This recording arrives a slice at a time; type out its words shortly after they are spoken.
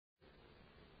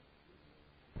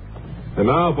And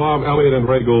now Bob Elliott and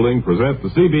Ray Goulding present the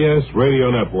CBS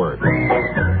Radio Network. Well,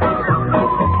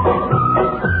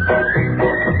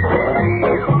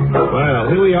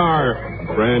 here we are,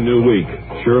 brand new week.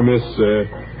 Sure miss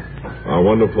our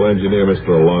wonderful engineer,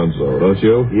 Mr. Alonzo, don't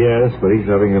you? Yes, but he's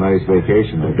having a nice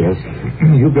vacation, I guess.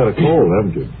 You've got a cold,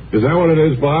 haven't you? Is that what it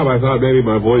is, Bob? I thought maybe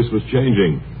my voice was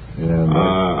changing. And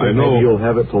I know maybe you'll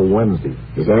have it till Wednesday.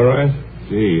 Is that right?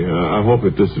 Gee, I hope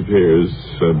it disappears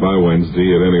by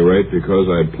Wednesday at any rate,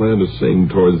 because I plan to sing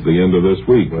towards the end of this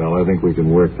week. Well, I think we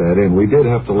can work that in. We did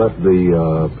have to let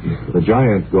the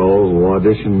giant go who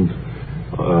auditioned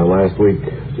last week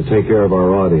to take care of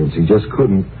our audience. He just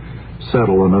couldn't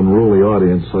settle an unruly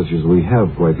audience such as we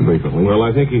have quite frequently. Well,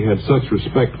 I think he had such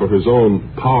respect for his own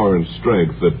power and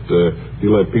strength that he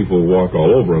let people walk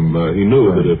all over him. He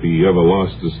knew that if he ever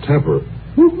lost his temper...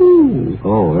 Woohoo!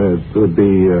 Oh, it would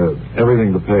be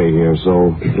everything to pay here.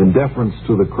 So, in deference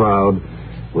to the crowd,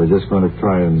 we're just going to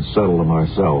try and settle them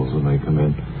ourselves when they come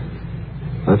in.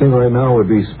 I think right now would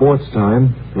be sports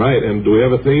time. Right, and do we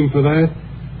have a theme for that?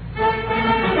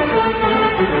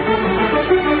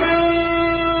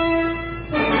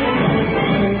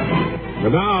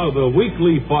 And now the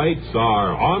Weekley Fights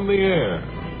are on the air.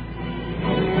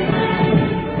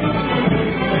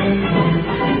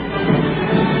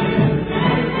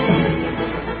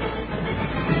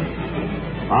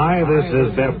 Hi, this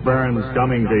is Jeff Burns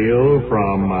coming to you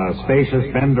from spacious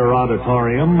Bender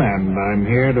Auditorium, and I'm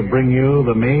here to bring you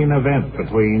the main event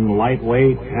between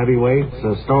lightweight, heavyweights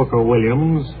Stoker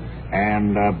Williams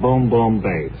and Boom Boom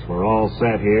Bates. We're all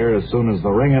set here as soon as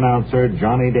the ring announcer,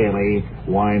 Johnny Daly,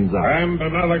 winds up. And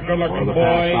another good-looking For the boy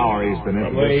past hour he's been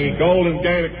from the Golden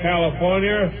Gate of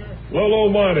California, Lulu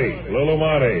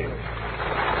Monty.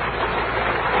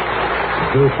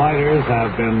 Two fighters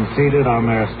have been seated on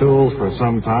their stools for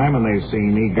some time, and they've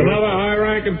seen eager... Another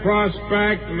high-ranking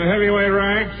prospect in the heavyweight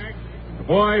ranks, a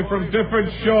boy from different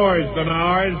shores than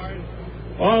ours,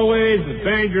 always a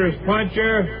dangerous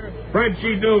puncher,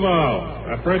 Frenchie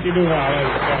Duval. Frenchie Duval,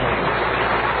 ladies and gentlemen.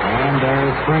 And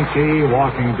there's Frenchie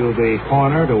walking to the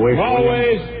corner to wish...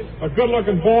 Always a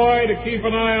good-looking boy to keep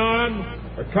an eye on,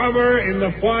 a comer in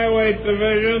the flyweight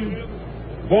division,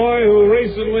 boy who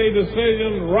recently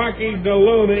decisioned Rocky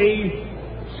DeLuny,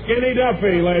 Skinny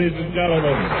Duffy, ladies and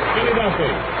gentlemen. Skinny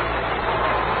Duffy.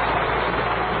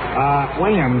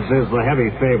 Williams is the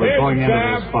heavy favorite going into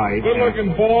this fight.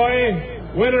 Good-looking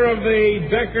boy, winner of the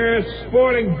Decker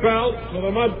Sporting Belt for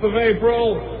the month of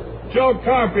April, Joe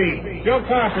Coffey. Joe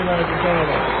Coffey, ladies and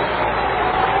gentlemen.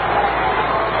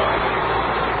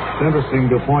 It's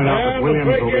interesting to point out that Williams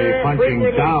will be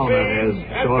punching down at his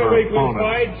shorter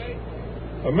opponent.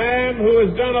 A man who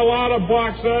has done a lot of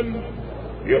boxing.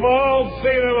 You've all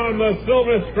seen him on the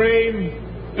silver screen,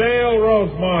 Dale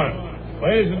Rosemont.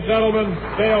 Ladies and gentlemen,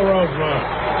 Dale Rosemont.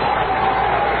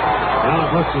 Well,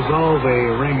 it looks as though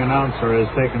the ring announcer has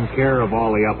taken care of all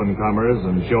the up-and-comers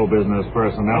and show business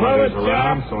personalities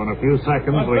around, so in a few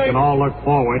seconds we can all look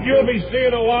forward. You'll be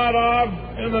seeing a lot of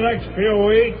in the next few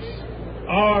weeks.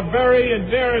 Our very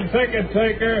endearing ticket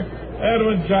taker,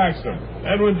 Edwin Jackson.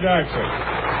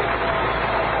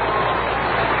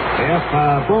 If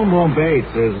Boom Boom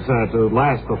Bates is to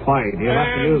last the fight, he'll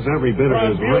have to use every bit of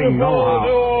his ring know-how.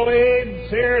 New Orleans,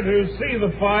 here to see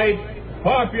the fight,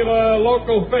 popular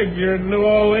local figure in New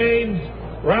Orleans,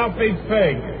 Ralphie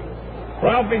Fig.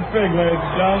 Ralphie Fig, ladies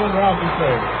and gentlemen, Ralphie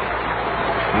Fig.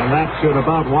 And that should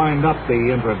about wind up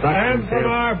the introduction. And from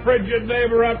our frigid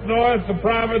neighbor up north, the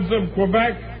province of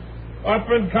Quebec,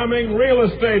 up-and-coming real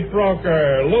estate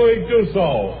broker, Louis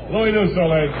Dussault. Louis Dussault,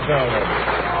 ladies and gentlemen.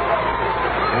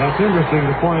 It's interesting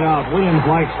to point out Williams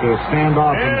likes to stand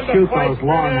off and shoot those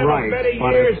long rights.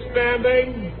 But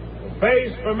standing,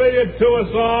 face familiar to us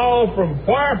all from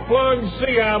far-flung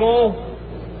Seattle,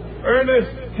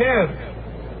 Ernest Kent.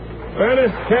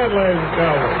 Ernest Kent, ladies and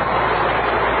gentlemen.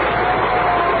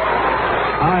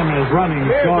 Time is running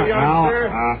short now.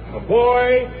 A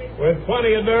boy with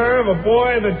plenty of nerve, a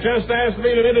boy that just asked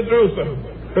me to introduce him.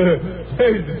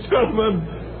 Ladies and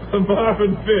gentlemen,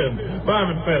 Marvin Finn, ladies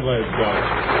and gentlemen.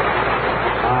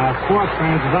 Sports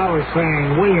fans, as I was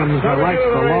saying, Williams likes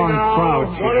the long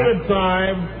crouch. One at a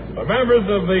time, the members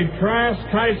of the Trask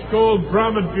High School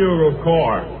Drum and Bugle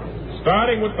Corps.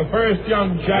 Starting with the first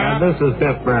young chap. And this is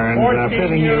Jeff Burns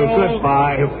bidding you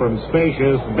goodbye from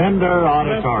spacious Bender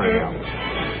Auditorium.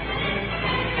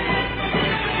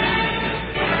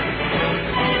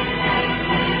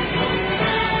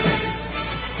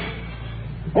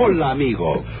 Hola,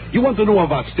 amigo. You want to know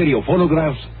about stereo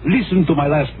phonographs? Listen to my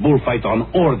last bullfight on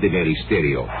ordinary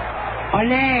stereo.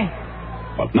 Ole!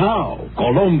 But now,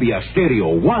 Columbia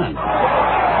Stereo 1.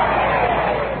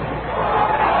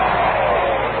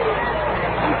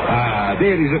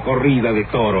 There is a corrida de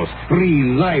toros,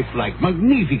 real lifelike,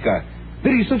 magnifica.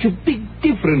 There is such a big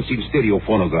difference in stereo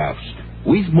phonographs.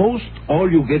 With most, all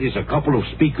you get is a couple of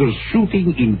speakers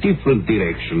shooting in different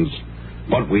directions.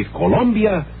 But with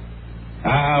Columbia,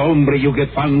 hombre, you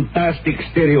get fantastic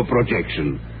stereo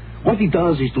projection. What it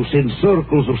does is to send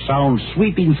circles of sound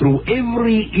sweeping through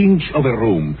every inch of a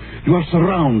room. You are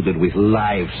surrounded with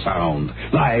live sound,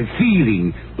 live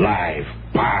feeling, live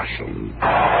passion.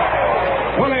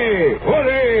 Ole!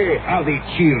 Ole! How they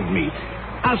cheered me.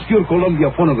 Ask your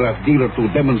Columbia phonograph dealer to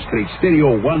demonstrate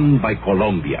Stereo 1 by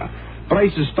Columbia.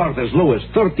 Prices start as low as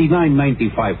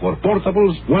 $39.95 for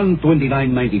portables,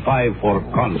 $129.95 for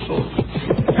consoles.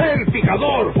 El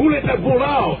Picador! Who let that bull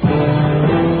out?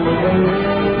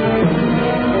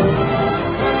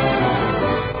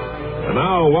 And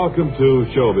now, welcome to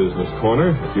Show Business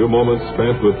Corner. A few moments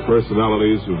spent with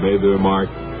personalities who've made their mark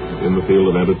in the field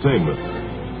of entertainment.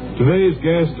 Today's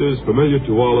guest is familiar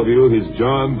to all of you. He's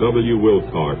John W.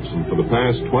 Wilcox, and for the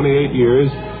past 28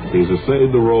 years, he's essayed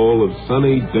the role of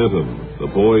Sonny Denton, the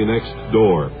boy next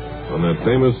door, on that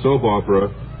famous soap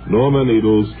opera, Norma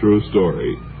Needle's True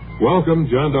Story. Welcome,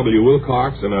 John W.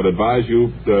 Wilcox, and I'd advise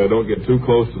you don't get too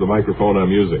close to the microphone I'm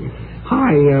using.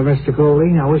 Hi, Mr.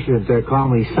 Goulding. I wish you'd call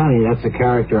me Sonny. That's the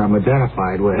character I'm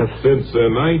identified with. Since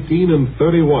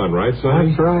 1931, right, Sonny?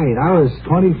 That's right. I was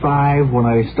 25 when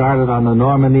I started on the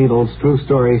Norma Needle's True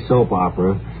Story soap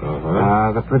opera.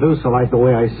 The producer liked the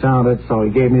way I sounded, so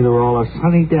he gave me the role of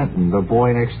Sonny Denton, the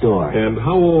boy next door. And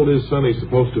how old is Sonny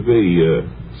supposed to be,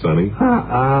 Sonny?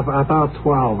 About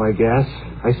 12, I guess.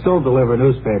 I still deliver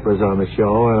newspapers on the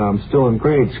show, and I'm still in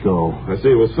grade school. I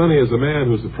see. Well, Sonny, as a man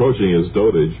who's approaching his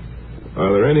dotage, are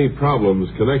there any problems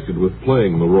connected with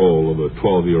playing the role of a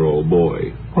 12-year-old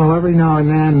boy? Well, every now and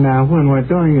then, when we're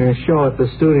doing a show at the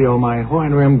studio, my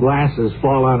horn-rimmed glasses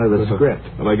fall onto the script.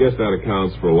 And I guess that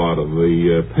accounts for a lot of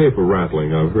the paper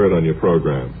rattling I've heard on your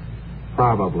program.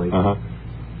 Probably.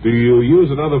 Do you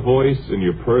use another voice in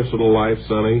your personal life,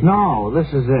 Sonny? No, this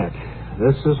is it.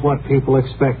 This is what people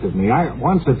expect of me. I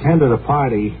once attended a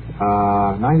party,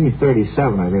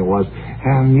 1937, I think it was,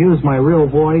 and used my real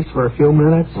voice for a few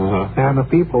minutes, and the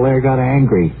people there got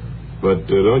angry. But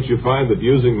don't you find that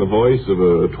using the voice of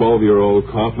a 12-year-old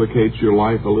complicates your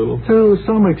life a little? To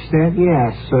some extent,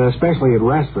 yes, especially at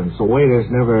restaurants. The waiters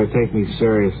never take me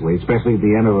seriously, especially at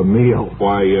the end of a meal.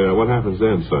 Why, what happens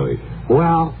then, Sonny?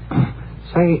 Well,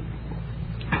 say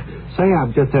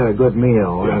I've just had a good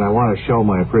meal, and I want to show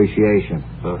my appreciation.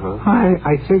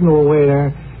 I signal a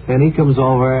waiter, and he comes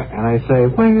over, and I say,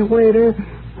 waiter,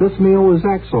 this meal was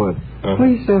excellent.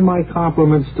 Please send my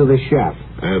compliments to the chef.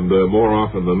 And more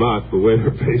often than not, the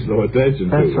waiter pays no attention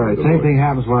to That's right. Same thing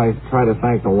happens when I try to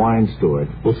thank the wine steward.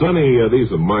 Well, Sonny,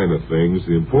 these are minor things.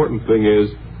 The important thing is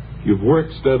you've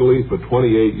worked steadily for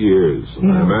 28 years.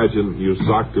 I imagine you've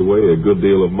socked away a good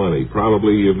deal of money.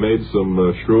 Probably you've made some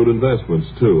shrewd investments,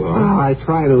 too, huh? Oh, I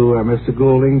try to, Mr.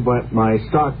 Goulding, but my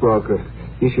stockbroker,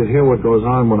 you should hear what goes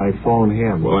on when I phone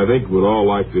him. Well, I think we'd all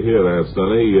like to hear that,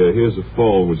 Sonny. Here's a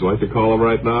phone. Would you like to call him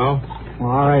right now? Well,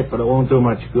 all right, but it won't do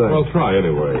much good. Well, try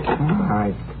anyway. All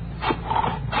right.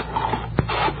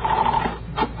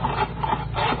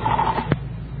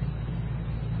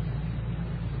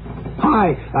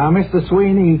 Hi, Mr.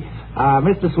 Sweeney.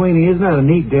 Mr. Sweeney, isn't that a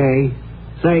neat day?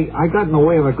 Say, I got in the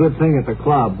way of a good thing at the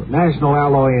club. National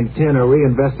Alloy and Tin are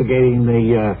reinvestigating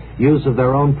the use of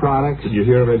their own products. Did you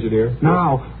hear him, engineer?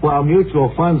 No. Well, mutual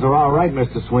funds are all right,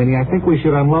 Mr. Sweeney. I think we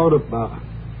should unload it.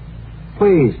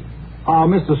 Please. Oh,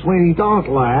 Mr. Sweeney, don't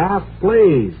laugh.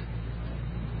 Please.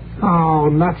 Oh,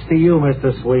 nuts to you,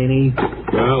 Mr. Sweeney.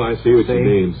 Well, I see what you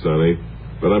mean, Sonny.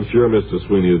 But I'm sure Mr.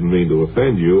 Sweeney didn't mean to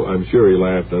offend you. I'm sure he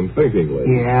laughed unthinkingly.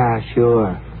 Yeah,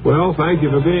 sure. Well, thank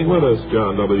you for being with us,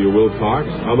 John W. Wilcox,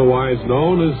 otherwise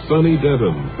known as Sonny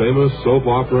Denton, famous soap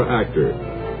opera actor.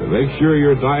 And make sure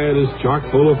your diet is chock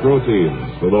full of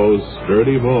proteins for those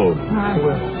sturdy bones. I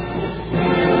will.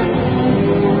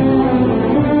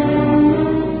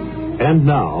 And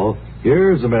now,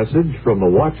 here's a message from the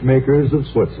watchmakers of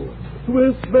Switzerland.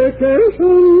 Swiss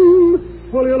vacation.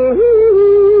 Swiss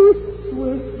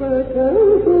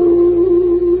vacation.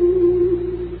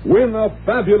 Win a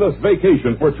fabulous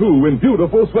vacation for two in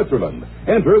beautiful Switzerland.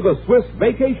 Enter the Swiss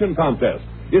Vacation Contest.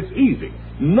 It's easy.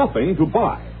 Nothing to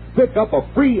buy. Pick up a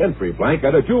free entry blank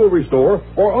at a jewelry store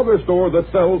or other store that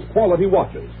sells quality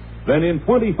watches. Then in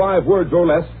 25 words or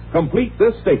less, complete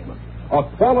this statement. A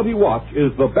quality watch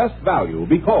is the best value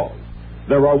because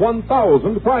there are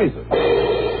 1,000 prizes.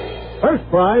 First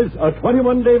prize, a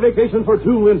 21-day vacation for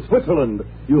two in Switzerland.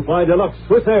 You fly deluxe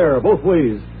Swiss Air both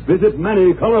ways. Visit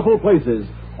many colorful places.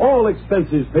 All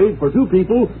expenses paid for 2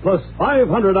 people, plus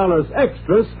 $500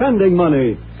 extra spending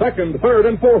money. Second, third,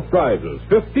 and fourth prizes.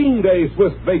 15-day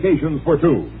Swiss vacations for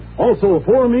 2. Also,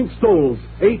 4 mink stoles,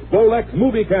 8 Bolex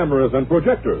movie cameras and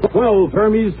projectors. 12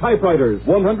 Hermes typewriters,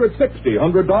 160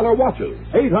 $100 watches.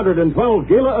 812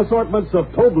 Gala assortments of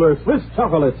Tobler Swiss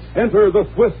chocolates. Enter the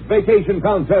Swiss Vacation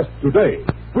Contest today.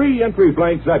 Free entry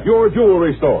blanks at your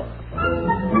jewelry store.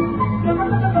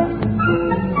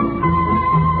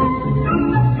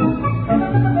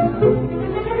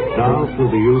 Now, through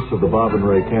the use of the Bob and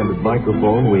Ray Candid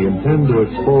microphone, we intend to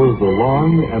expose the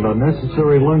long and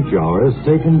unnecessary lunch hours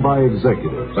taken by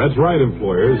executives. That's right,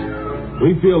 employers.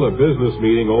 We feel a business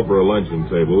meeting over a luncheon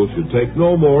table should take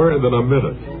no more than a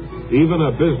minute, even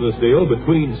a business deal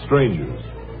between strangers.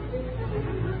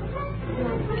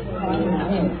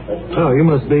 Oh, you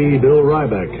must be Bill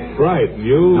Ryback. Right,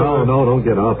 you... No, don't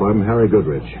get up. I'm Harry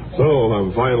Goodrich. So,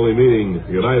 I'm finally meeting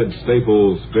United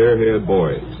Staples Fairhead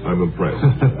Boys. I'm impressed.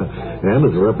 And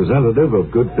as a representative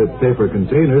of Good Fit Paper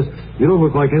Containers, you don't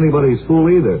look like anybody's fool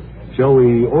either. Shall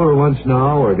we order lunch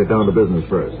now or get down to business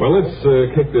first? Well, let's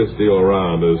kick this deal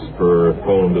around as per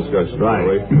phone discussion.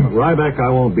 Right. Ryback, I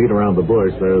won't beat around the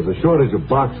bush. There's a shortage of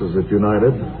boxes at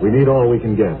United. We need all we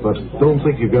can get, but don't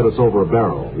think you get us over a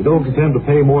barrel. We don't intend to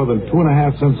pay more than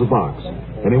 2.5 cents a box.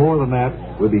 Any more than that,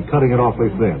 we'll be cutting it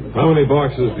awfully thin. How many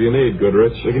boxes do you need,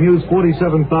 Goodrich? We can use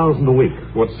 47,000 a week.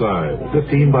 What size?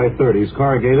 15 by 30s,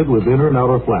 corrugated with inner and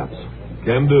outer flaps.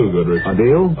 Can do, Goodrich. A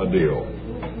deal? A deal.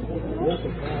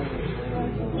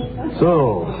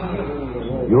 So,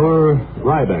 you're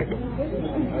Ryback.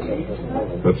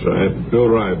 That's right. Bill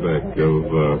Ryback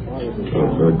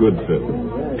of Good Fit.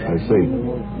 I see.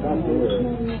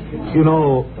 You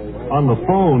know, on the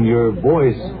phone, your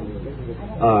voice,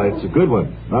 it's a good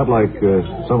one. Not like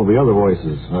some of the other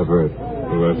voices I've heard. Is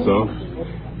that so?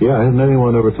 Yeah, hasn't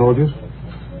anyone ever told you?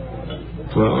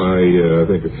 Well, I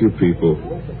think a few people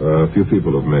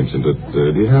have mentioned it.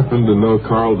 Do you happen to know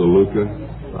Carl DeLuca?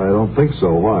 I don't think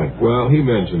so. Why? Well, he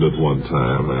mentioned it one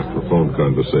time after a phone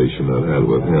conversation I had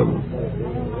with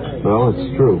him. Well,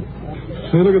 it's true.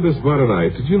 Say, look at this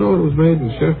butter-knife. Did you know it was made in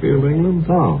Sheffield, England?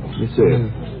 Oh, let me see it.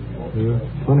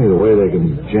 Yeah. Funny the way they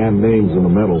can jam names in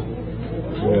the metal.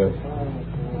 Yeah.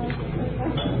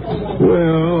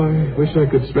 Well, I wish I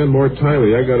could spend more time with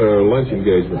you. I got a lunch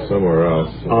engagement somewhere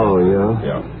else. Oh, yeah?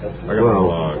 Yeah. I got a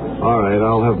log. All right,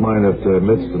 I'll have mine at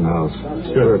Midston House.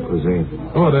 Spirit cuisine.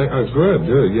 Oh,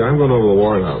 good. Yeah, I'm going over to the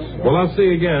Warren House. Well, I'll see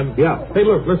you again. Yeah. Hey,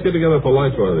 look, let's get together for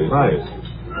lunch one of these Right. days.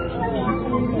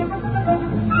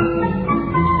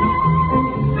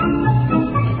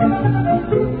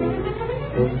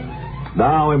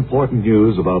 Now, important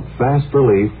news about fast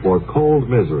relief for cold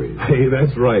miseries. Hey,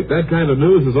 that's right. That kind of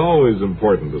news is always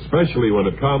important, especially when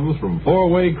it comes from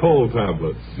 4-way cold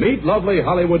tablets. Meet lovely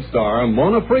Hollywood star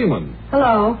Mona Freeman.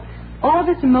 Hello. All of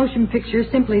us in motion pictures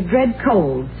simply dread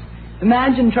colds.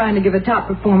 Imagine trying to give a top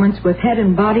performance with head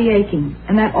and body aching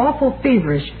and that awful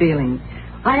feverish feeling.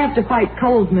 I have to fight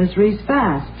cold miseries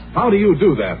fast. How do you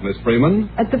do that, Miss Freeman?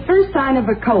 At the first sign of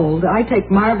a cold, I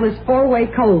take marvelous 4-way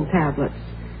cold tablets.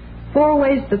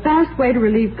 4-way's the fast way to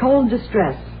relieve cold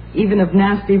distress, even of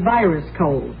nasty virus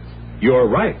colds. You're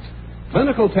right.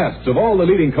 Clinical tests of all the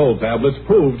leading cold tablets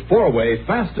proved 4-way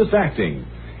fastest acting.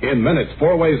 In minutes,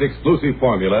 4-way's exclusive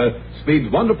formula speeds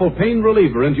wonderful pain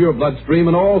reliever into your bloodstream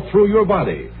and all through your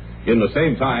body. In the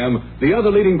same time, the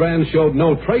other leading brands showed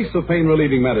no trace of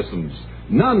pain-relieving medicines.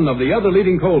 None of the other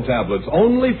leading cold tablets,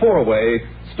 only 4-way,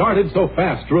 started so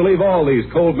fast to relieve all these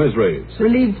cold miseries.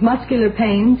 Relieves muscular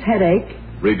pains, headache.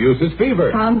 Reduces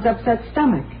fever. Calms upset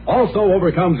stomach. Also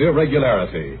overcomes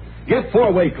irregularity. Get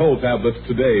 4-way cold tablets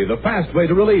today, the fast way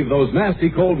to relieve those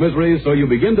nasty cold miseries so you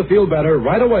begin to feel better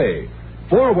right away.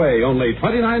 4-way, only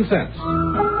 29 cents.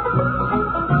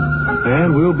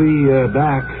 And we'll be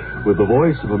back with the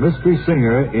voice of a mystery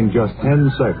singer in just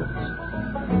 10 seconds.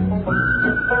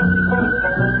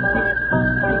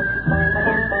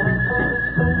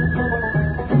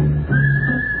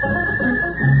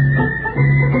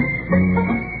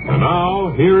 And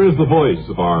now, here is the voice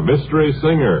of our mystery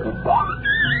singer.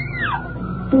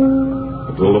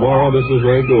 Until tomorrow, this is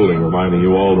Ray Goulding reminding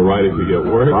you all to write if you get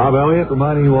work. Bob Elliott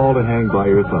reminding you all to hang by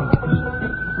your thumbs.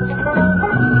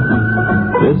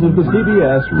 This is the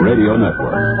CBS Radio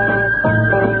Network.